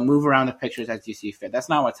 move around the pictures as you see fit. That's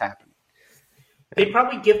not what's happening. They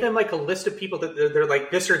probably give them like a list of people that they're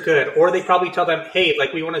like, this are good, or they probably tell them, hey,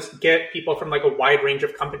 like we want to get people from like a wide range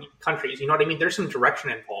of countries. You know what I mean? There's some direction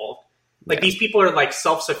involved. Like, these people are, like,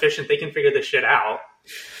 self-sufficient. They can figure this shit out.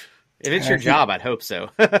 If it's your job, I'd hope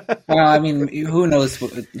so. Well, I mean, who knows?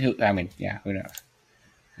 Who knows?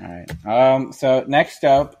 All right. So, next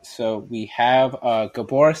up, we have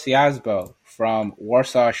Gabor Szyaszbo from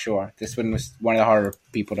Warsaw Shore. This one was one of the harder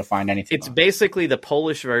people to find anything It's basically the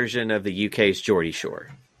Polish version of the UK's Geordie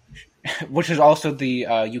Shore. Which is also the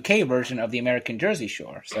UK version of the American Jersey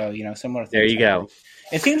Shore. So, similar things. There you go.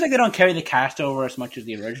 It seems like they don't carry the cast over as much as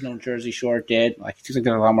the original Jersey Shore did. Like, it seems like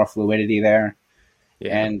there's a lot more fluidity there.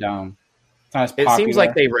 Yeah. And it's not as popular. It seems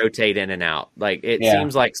like they rotate in and out. Like, it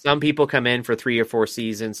seems like some people come in for 3 or 4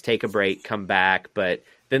 seasons, take a break, come back. But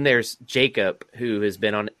then there's Jacob, who has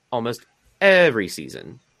been on almost every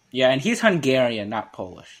season. Yeah, and he's Hungarian, not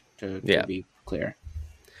Polish, to Yeah. be clear.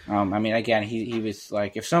 I mean, again, he was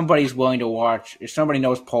like, if somebody's willing to watch, if somebody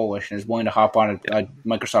knows Polish and is willing to hop on a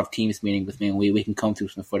Microsoft Teams meeting with me and we can come through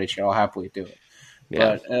some footage here, I'll happily do it.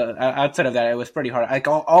 Yeah. But outside of that, it was pretty hard. Like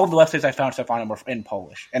all the websites I found stuff on him were in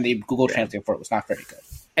Polish, and the Google Translate for it was not very good.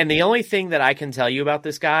 And the only thing that I can tell you about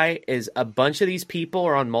this guy is a bunch of these people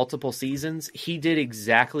are on multiple seasons. He did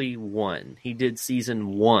exactly one. He did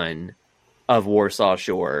season 1 of Warsaw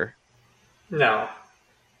Shore. No.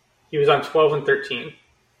 He was on 12 and 13.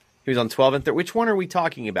 He was on 12 and 13. Which one are we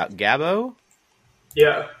talking about? Gabo?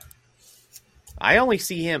 Yeah. I only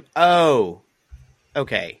see him. Oh,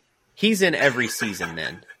 okay. He's in every season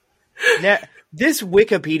then. Now, this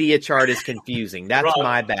Wikipedia chart is confusing. That's Rob,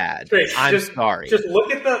 my bad. Trace, I'm sorry. Just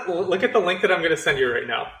look at the link that I'm going to send you right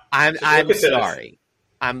now. I'm sorry.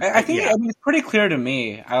 I think it's pretty clear to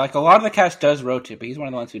me. I like a lot of the cast does rotate, but he's one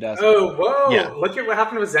of the ones who does. Oh, whoa! Yeah. Look at what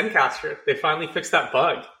happened with Zencaster. They finally fixed that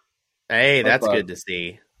bug. Hey, that's bug? good to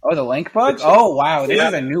see. Oh, the link bug? Oh, wow. This Yeah.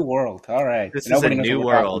 is a new world. All right. This Nobody is a knows new what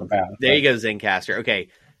we're talking world. about, There but- you go, Zencaster. Okay,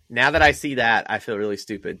 now that I see that, I feel really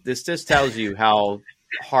stupid. This just tells you how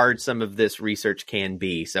hard some of this research can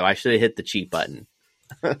be. So I should have hit the cheat button.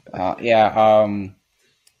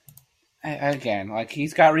 Again, like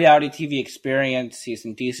he's got reality TV experience. He's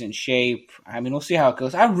in decent shape. I mean, we'll see how it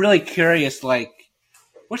goes. I'm really curious. Like,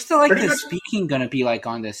 what's the speaking going to be like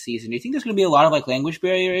on this season? Do you think there's going to be a lot of like language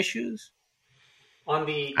barrier issues? On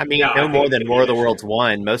the, I mean, no more than War of the Worlds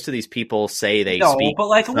 1. Most of these people say they speak but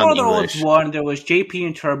like some War of the Worlds English. 1, there was JP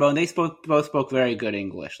and Turbo, and they both spoke very good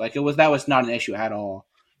English. Like that was not an issue at all.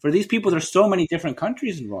 For these people, there's so many different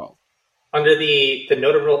countries involved. Under the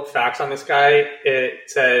notable facts on this guy, it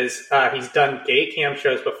says he's done gay cam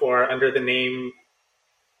shows before under the name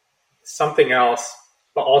something else,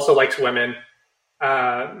 but also likes women.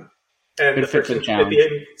 And Good the fit for person the at challenge. the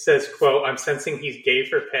end says, quote, "I'm sensing he's gay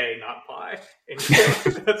for pay, not bi."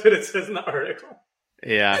 That's what it says in the article.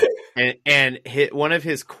 Yeah, and one of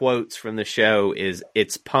his quotes from the show is,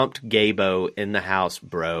 "It's pumped Gabo in the house,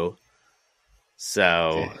 bro." So,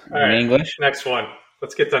 All right, English? Next one.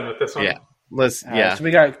 Let's get done with this one. yeah, So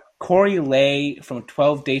we got Corey Lay from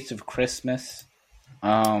 12 Dates of Christmas. He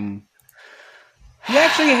had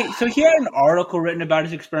an article written about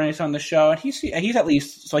his experience on the show, and he's at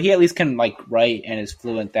least can like write and is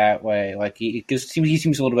fluent that way. Like he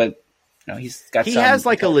seems a little bit, he's got. He has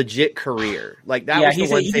like a legit career. Like that. Yeah, was the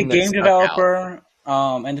one he's a thing that game stuck developer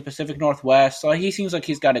in the Pacific Northwest, so he seems like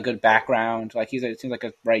he's got a good background. Like it seems like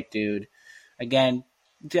a bright dude. Again,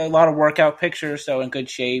 did a lot of workout pictures, so in good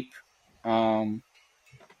shape. No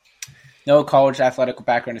college athletic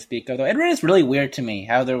background to speak of, though. It is really weird to me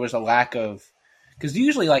how there was a lack of, because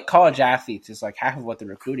usually like college athletes is like half of what they're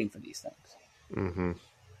recruiting for these things. Mm-hmm.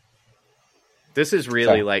 This is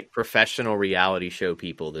really like professional reality show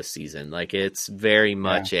people this season. Like it's very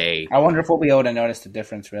much I wonder if we'll be able to notice the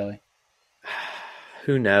difference. Really,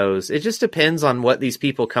 who knows? It just depends on what these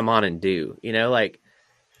people come on and do. Like.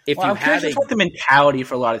 I'm curious what the mentality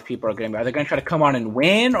for a lot of people are going to be. Are they going to try to come on and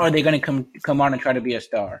win, or are they going to come on and try to be a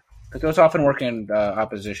star? Because those often work in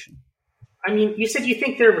opposition. I mean, you said you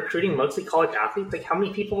think they're recruiting mostly college athletes. Like, how many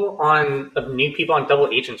new people on Double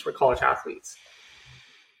Agents were college athletes?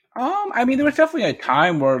 I mean, there was definitely a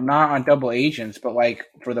time where not on Double Agents, but like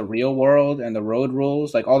for the Real World and the Road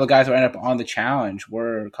Rules, like all the guys who ended up on the challenge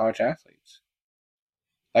were college athletes.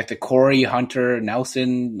 Like the Corey, Hunter,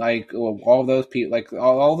 Nelson, like all those people, like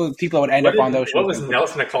all the people that would end up on those shows. What was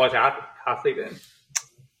Nelson a college athlete in?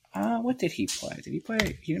 What did he play? Did he play?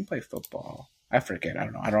 He didn't play football. I forget. I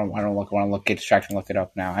don't know. I don't want to get distracted and look it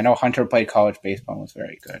up now. I know Hunter played college baseball and was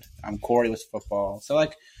very good. Corey was football. So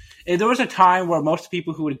like, there was a time where most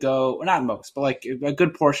people who would go, well, not most, but like a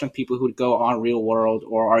good portion of people who would go on Real World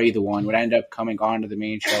or Are You the One would end up coming on to the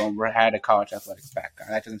main show and had a college athletics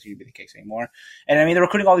background. That doesn't seem to be the case anymore. And I mean, they're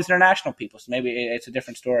recruiting all these international people, so maybe it's a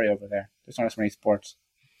different story over there. There's not as many sports.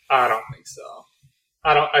 I don't think so.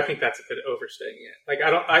 I think that's a bit overstating it. Like,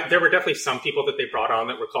 there were definitely some people that they brought on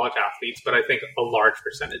that were college athletes, but I think a large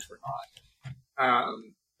percentage were not.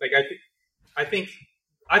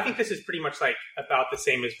 I think this is pretty much like about the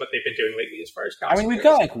same as what they've been doing lately as far as casting. I mean, we've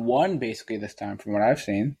got like one basically this time from what I've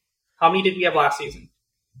seen. How many did we have last season?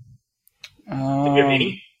 Did we have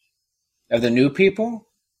any? Of the new people?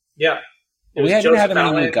 Yeah. We hadn't had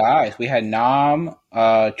any new guys. We had Nam,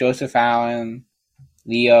 Joseph Allen,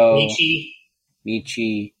 Leo,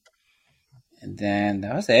 Michi, and then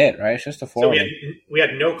that was it, right? It's just the four. So we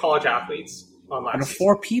had no college athletes on last season.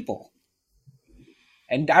 4 people.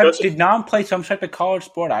 And did Nam play some type of college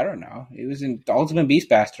sport? I don't know. He was in The Ultimate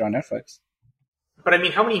Beastmaster on Netflix. But I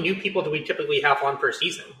mean, how many new people do we typically have on per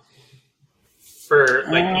season for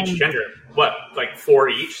like each gender? What, like 4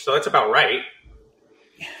 each? So that's about right.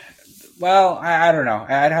 Well, I don't know.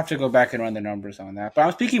 I'd have to go back and run the numbers on that. But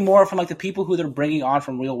I'm speaking more from like the people who they're bringing on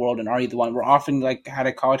from real world and are the one. We're often like had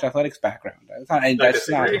a college athletics background. That's not. I'm not This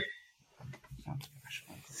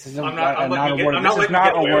is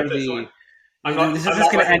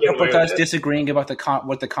just going to end up with us disagreeing about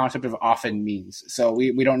what the concept of often means. So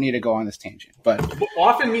we don't need to go on this tangent. But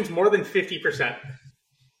often means more than 50%.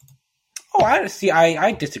 Oh,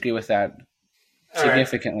 I disagree with that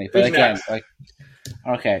significantly. Right. But again, like,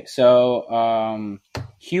 okay, so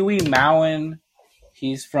Huey Mauen,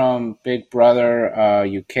 he's from Big Brother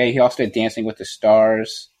UK. He also did Dancing with the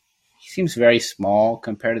Stars. He seems very small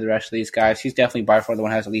compared to the rest of these guys. He's definitely by far the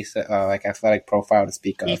one who has at least like athletic profile to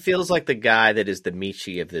speak of. He feels like the guy that is the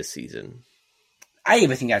Michi of this season. I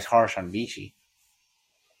even think that's harsh on Michi.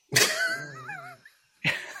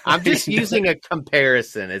 I'm just using a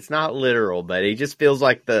comparison. It's not literal, but he just feels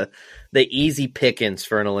like the easy pickings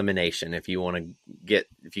for an elimination if you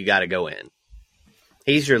got to go in.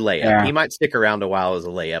 He's your layup. Yeah. He might stick around a while as a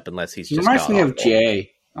layup unless he's just. He reminds me of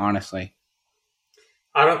Jay, honestly.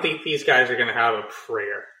 I don't think these guys are going to have a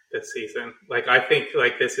prayer this season. Like, I think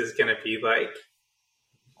like this is going to be like.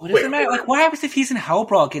 What does it matter? Like, what happens if he's in Hell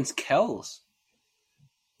Brawl against Kells?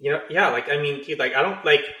 You know, yeah, like, I mean, like,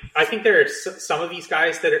 I think there are some of these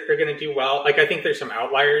guys that are going to do well. Like, I think there's some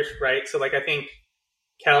outliers, right? So, like, I think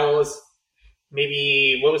Kells,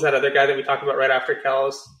 maybe, what was that other guy that we talked about right after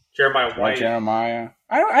Kells? Jeremiah White. Jeremiah.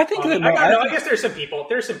 I guess there's some people.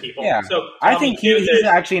 Yeah. So, I think he's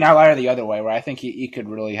actually an outlier the other way, where I think he could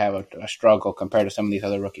really have a struggle compared to some of these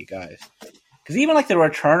other rookie guys. Because even, like, the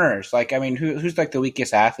returners, like, I mean, who's, like, the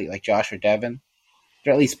weakest athlete? Like, Josh or Devin?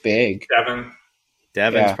 They're at least big.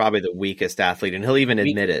 Devin's probably the weakest athlete, and he'll even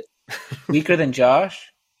admit it. Weaker than Josh?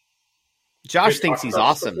 Josh thinks he's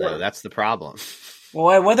awesome, though. That's the problem.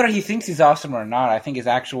 Well, whether he thinks he's awesome or not, I think his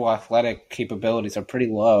actual athletic capabilities are pretty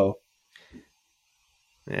low.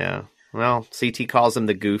 Yeah. Well, CT calls him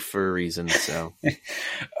the goof for a reason, so.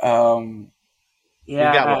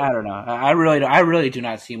 Yeah, I don't know. I really do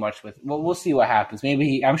not see much with. Well, we'll see what happens.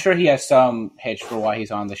 Maybe I'm sure he has some hitch for why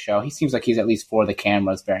he's on the show. He seems like he's at least for the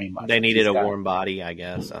cameras very much. They needed a warm body, I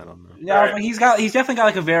guess. I don't know. Yeah, but he's definitely got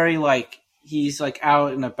like a very like he's like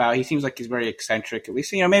out and about. He seems like he's very eccentric. At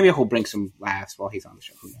least maybe he'll bring some laughs while he's on the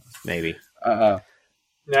show. Who knows? Maybe.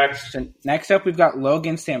 Next up, we've got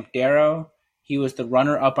Logan Samdero. He was the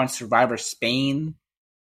runner-up on Survivor Spain.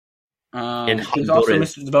 He was also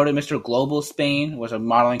voted Mr. Global Spain. Was a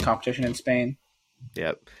modeling competition in Spain.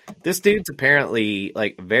 Yep. This dude's apparently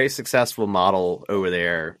like a very successful model over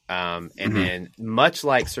there. Then much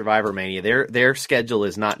like Survivor Mania, their schedule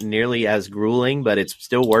is not nearly as grueling, but it's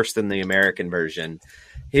still worse than the American version.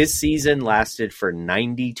 His season lasted for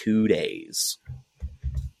 92 days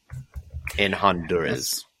in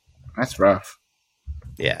Honduras. That's rough.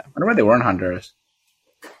 Yeah. I wonder where they were in Honduras.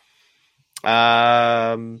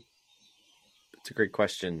 It's a great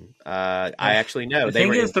question. I actually know. The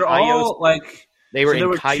thing is, they're all like they were in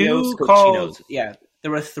Cayos, Cochinos. Yeah,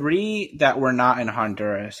 there were 3 that were not in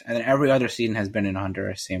Honduras, and then every other season has been in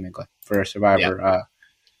Honduras, seemingly for Survivor. Yeah.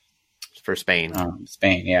 For Spain,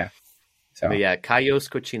 Spain, yeah. So, but yeah, Cayos,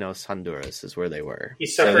 Cochinos, Honduras is where they were. He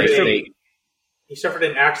suffered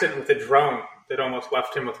an accident with a drone that almost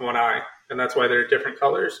left him with one eye, and that's why they're different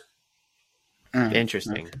colors.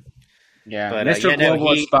 Interesting. Okay. Yeah, but, Mr.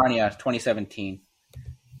 Global España, 2017.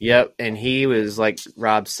 Yep, and he was, like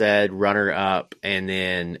Rob said, runner-up, and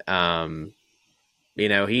then,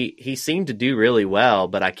 he seemed to do really well,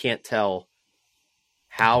 but I can't tell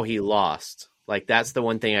how he lost. Like, that's the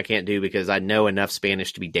one thing I can't do because I know enough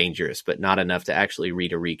Spanish to be dangerous, but not enough to actually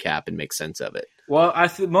read a recap and make sense of it. Well, I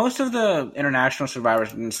think most of the international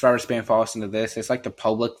survivors and Survivor Spain falls into this. It's like the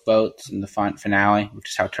public votes in the finale,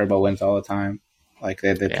 which is how Turbo wins all the time. Like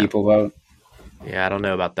the people vote. Yeah, I don't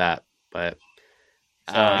know about that, but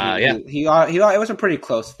he it was a pretty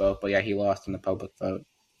close vote, but yeah, he lost in the public vote.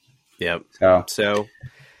 Yep. So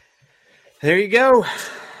there you go.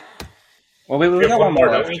 Well, we got one more,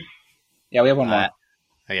 don't we? Yeah, we have one more.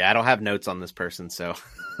 I don't have notes on this person, so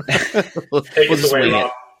we'll just wing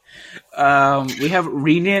it. We have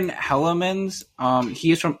Renan Hellemans.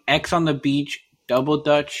 He is from X on the Beach, Double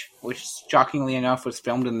Dutch, which shockingly enough was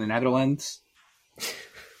filmed in the Netherlands.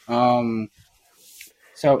 So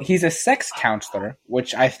he's a sex counselor,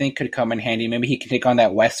 which I think could come in handy. Maybe he can take on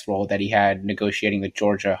that West role that he had negotiating the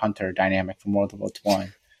Georgia Hunter dynamic from World of Votes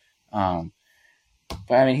 1.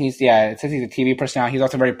 But I mean, it says he's a TV personality. He's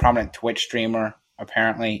also a very prominent Twitch streamer.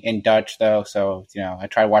 apparently in Dutch though. So I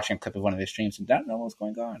tried watching a clip of one of his streams and don't know what's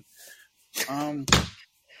going on.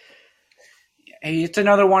 It's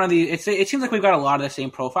another one of these. It seems like we've got a lot of the same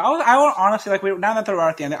profile. I honestly now that they're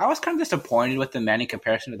at the end, I was kind of disappointed with the men in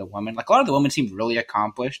comparison to the women. Like a lot of the women seemed really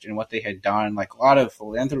accomplished in what they had done. Like a lot of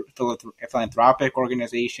philanthropic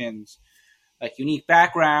organizations, like unique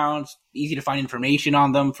backgrounds, easy to find information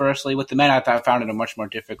on them. Firstly, with the men, I found it a much more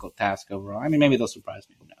difficult task overall. I mean, maybe they'll surprise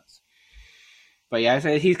me. Who knows? But yeah,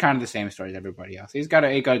 he's kind of the same story as everybody else. He's got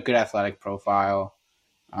a good athletic profile,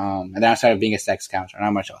 and then outside of being a sex counselor,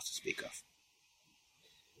 not much else to speak of.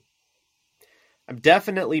 I'm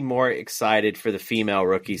definitely more excited for the female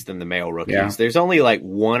rookies than the male rookies. Yeah. There's only like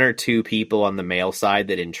one or two people on the male side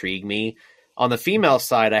that intrigue me. On the female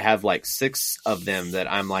side, I have like 6 of them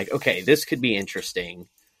that I'm like, okay, this could be interesting.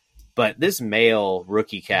 But this male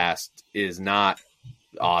rookie cast is not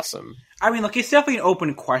awesome. I mean, look, it's definitely an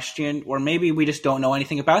open question, or maybe we just don't know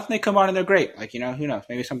anything about them. They come on and they're great. Like, who knows?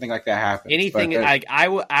 Maybe something like that happens. Anything,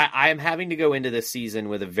 I am having to go into this season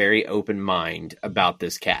with a very open mind about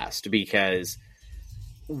this cast, because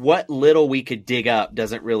what little we could dig up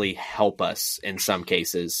doesn't really help us in some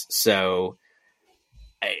cases. So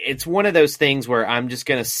it's one of those things where I'm just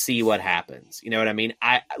going to see what happens. You know what I mean?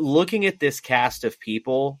 Looking at this cast of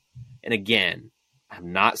people, and again, I've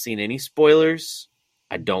not seen any spoilers.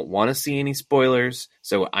 I don't want to see any spoilers,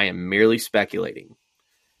 so I am merely speculating.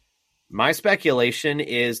 My speculation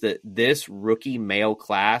is that this rookie male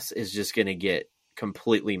class is just going to get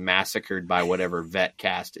completely massacred by whatever vet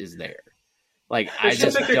cast is there. Like, I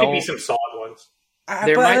just think there could be some solid ones.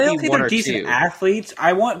 There but might I don't be think one they're or decent two. athletes.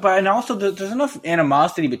 And also there's enough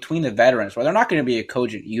animosity between the veterans where they're not going to be a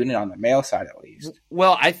cogent unit on the male side, at least.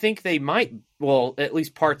 Well, I think they might. Well, at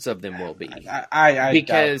least parts of them will be. I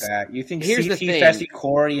because doubt that. You think here's the CT, thing. Fessy,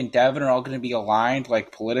 Corey, and Devin are all going to be aligned,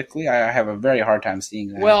 like politically? I have a very hard time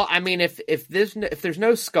seeing that. Well, I mean, if there's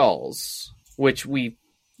no skulls, which okay,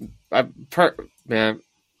 I've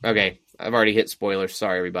already hit spoilers.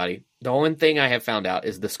 Sorry, everybody. The only thing I have found out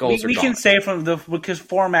is the skulls are we gone. can say because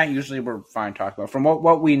format usually we're fine talking about. From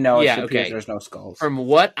what we know, it appears there's no skulls. From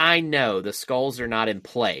what I know, the skulls are not in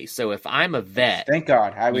play. So if I'm a vet, thank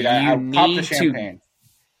God, I pop the champagne.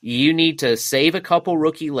 You need to save a couple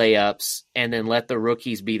rookie layups and then let the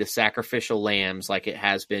rookies be the sacrificial lambs like it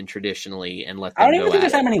has been traditionally, and let them go. I don't even think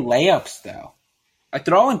there's that many layups though. Like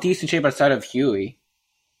they're all in decent shape outside of Huey.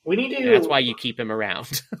 We need to. That's why you keep him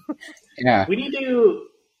around. Yeah, we need to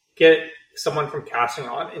get someone from casting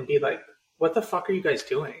on and be like, "What the fuck are you guys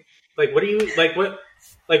doing? Like, what are you like? What?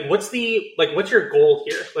 Like, what's your goal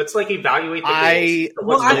here? Let's like evaluate the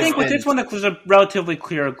goals. I think with this one, there's a relatively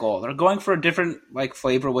clear goal. They're going for a different like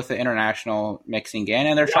flavor with the international mixing in,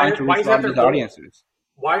 and they're trying to reach these audiences.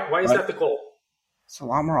 Why is that the goal? It's a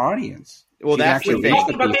lot more audience. Well, that's the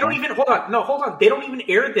thing. But they don't even hold on. They don't even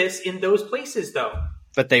air this in those places though.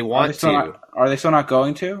 But they want to. Are they still not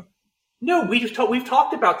going to? No, we've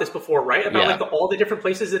talked about this before, right? About like all the different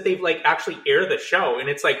places that they've like actually air the show, and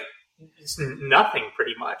it's like it's nothing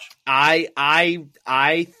pretty much.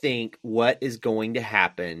 I think what is going to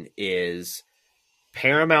happen is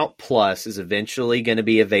Paramount Plus is eventually going to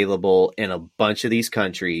be available in a bunch of these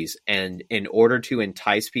countries, and in order to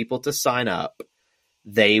entice people to sign up,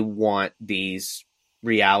 they want these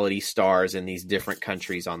reality stars in these different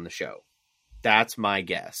countries on the show. That's my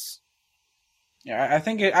guess. Yeah, I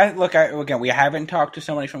think again, we haven't talked to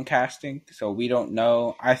somebody from casting, so we don't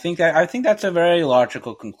know. I think that's a very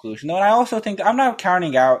logical conclusion, though. And I also think I'm not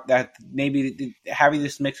counting out that maybe having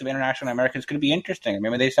this mix of international and Americans could be interesting.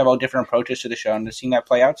 Maybe they have all different approaches to the show, and seeing that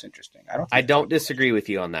play out's interesting. I don't disagree with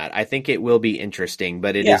you on that. I think it will be interesting,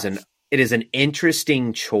 but it is an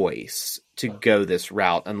interesting choice to go this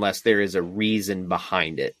route unless there is a reason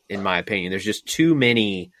behind it. In my opinion, there's just too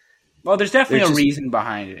many. Well, there's definitely a reason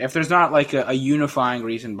behind it. If there's not like a unifying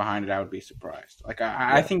reason behind it, I would be surprised. Like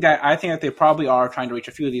I think that they probably are trying to reach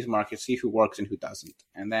a few of these markets, see who works and who doesn't,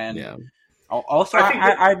 and then also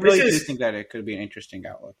I really do think that it could be an interesting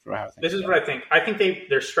outlook for how things. This is what I think. I think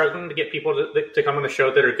they're struggling to get people to come on the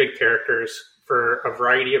show that are good characters for a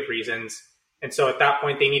variety of reasons, and so at that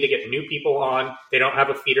point they need to get new people on. They don't have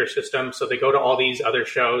a feeder system, so they go to all these other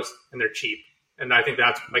shows and they're cheap. And I think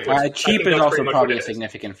that's like cheap is also probably a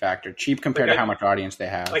significant factor. Cheap compared to how much audience they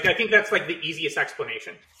have. Like I think that's like the easiest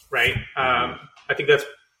explanation, right? I think that's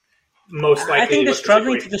most likely. I think the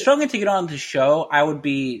struggling to get on the show, I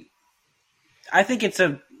think it's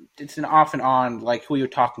an off and on like who you're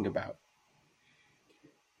talking about.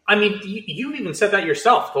 I mean, you even said that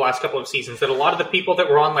yourself the last couple of seasons that a lot of the people that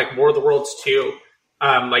were on like War of the Worlds 2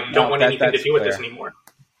 don't want anything to do with this anymore.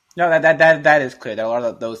 No, that is clear. That a lot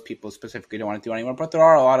of those people specifically don't want to do anymore, but there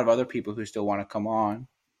are a lot of other people who still want to come on.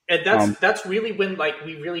 And that's really when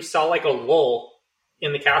we really saw a lull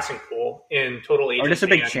in the casting pool in Total Agents. Or just a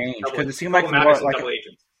big change because it seemed like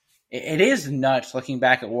it is nuts looking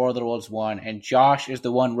back at War of the Worlds 1, and Josh is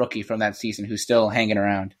the one rookie from that season who's still hanging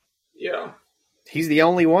around. Yeah, he's the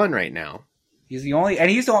only one right now. He's the only, and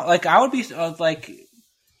he's the, I would be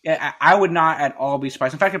I would not at all be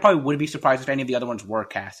surprised. In fact, I probably would be surprised if any of the other ones were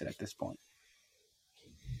casted at this point.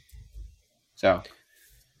 So,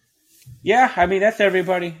 yeah, I mean, that's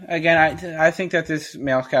everybody. Again, I think that this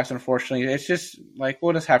male cast, unfortunately, it's just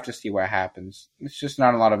we'll just have to see what happens. It's just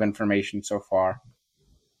not a lot of information so far.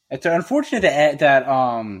 It's unfortunate that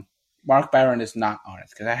Mark Byron is not on it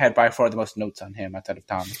because I had by far the most notes on him outside of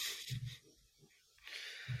Tommy.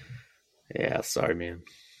 Yeah, sorry, man.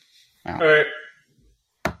 Wow. All right.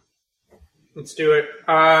 Let's do it.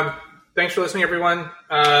 Thanks for listening, everyone.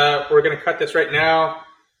 We're going to cut this right now.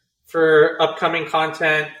 For upcoming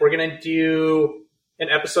content, we're going to do an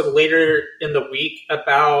episode later in the week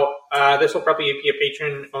about, this will probably be a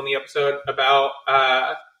patron-only episode, about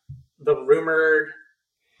the rumored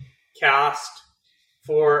cast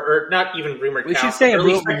or not even rumored we cast. should say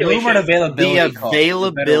rumored availability. The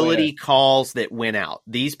availability calls that went out.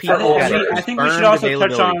 These people I think we should also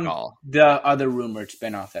touch on the other rumored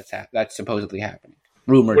spinoff that's supposedly happening.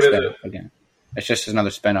 Rumored spinoff again. It's just another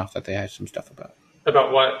spinoff that they had some stuff about.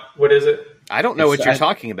 About what? What is it? I don't know what you're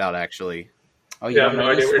talking about, actually. Oh yeah, I have no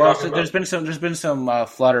idea what you're talking about. There's been some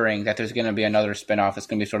fluttering that there's going to be another spinoff. It's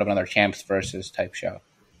going to be sort of another Champs versus type show.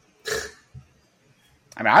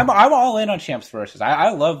 I mean, I'm all in on Champs versus. I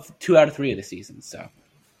love 2 out of 3 of the seasons. So,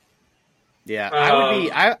 yeah,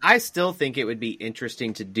 I still think it would be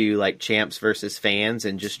interesting to do Champs versus fans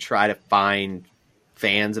and just try to find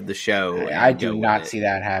fans of the show. I do not see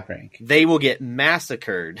that happening. They will get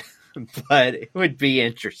massacred, but it would be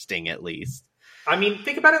interesting at least. I mean,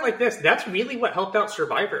 think about it like this. That's really what helped out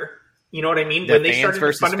Survivor. You know what I mean? When they started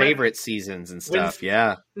versus favorite seasons and stuff,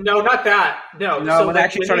 yeah. No, not that. No, so when they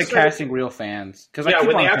actually started casting real fans. Because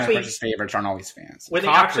when they actually versus favorites aren't always fans. When they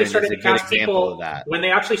actually started to cast people, when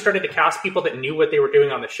they actually started to cast people that knew what they were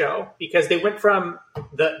doing on the show, because they went from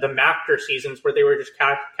the Mactor seasons where they were just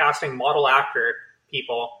casting model actor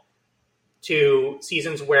people to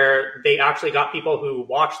seasons where they actually got people who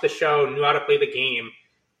watched the show, knew how to play the game,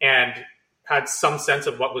 and had some sense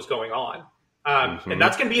of what was going on. And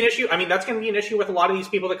that's going to be an issue. I mean, that's going to be an issue with a lot of these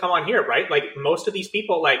people that come on here, right? Most of these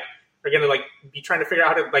people, are going to be trying to figure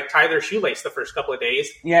out how to tie their shoelace the first couple of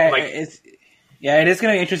days. Yeah, it is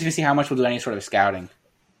going to be interesting to see how much we'll do any sort of scouting.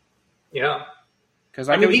 Yeah, because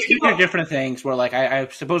I mean, these people are different things. Where I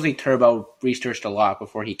supposedly Turbo researched a lot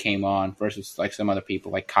before he came on, versus some other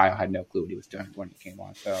people like Kyle had no clue what he was doing when he came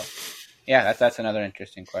on. So, yeah, that's another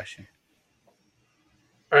interesting question.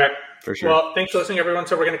 All right. For sure. Well, thanks for listening, everyone.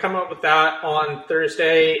 So we're going to come up with that on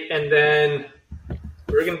Thursday, and then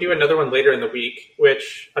we're going to do another one later in the week,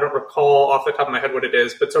 which I don't recall off the top of my head what it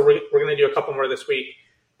is. But so we're going to do a couple more this week.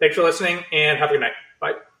 Thanks for listening, and have a good night.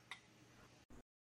 Bye.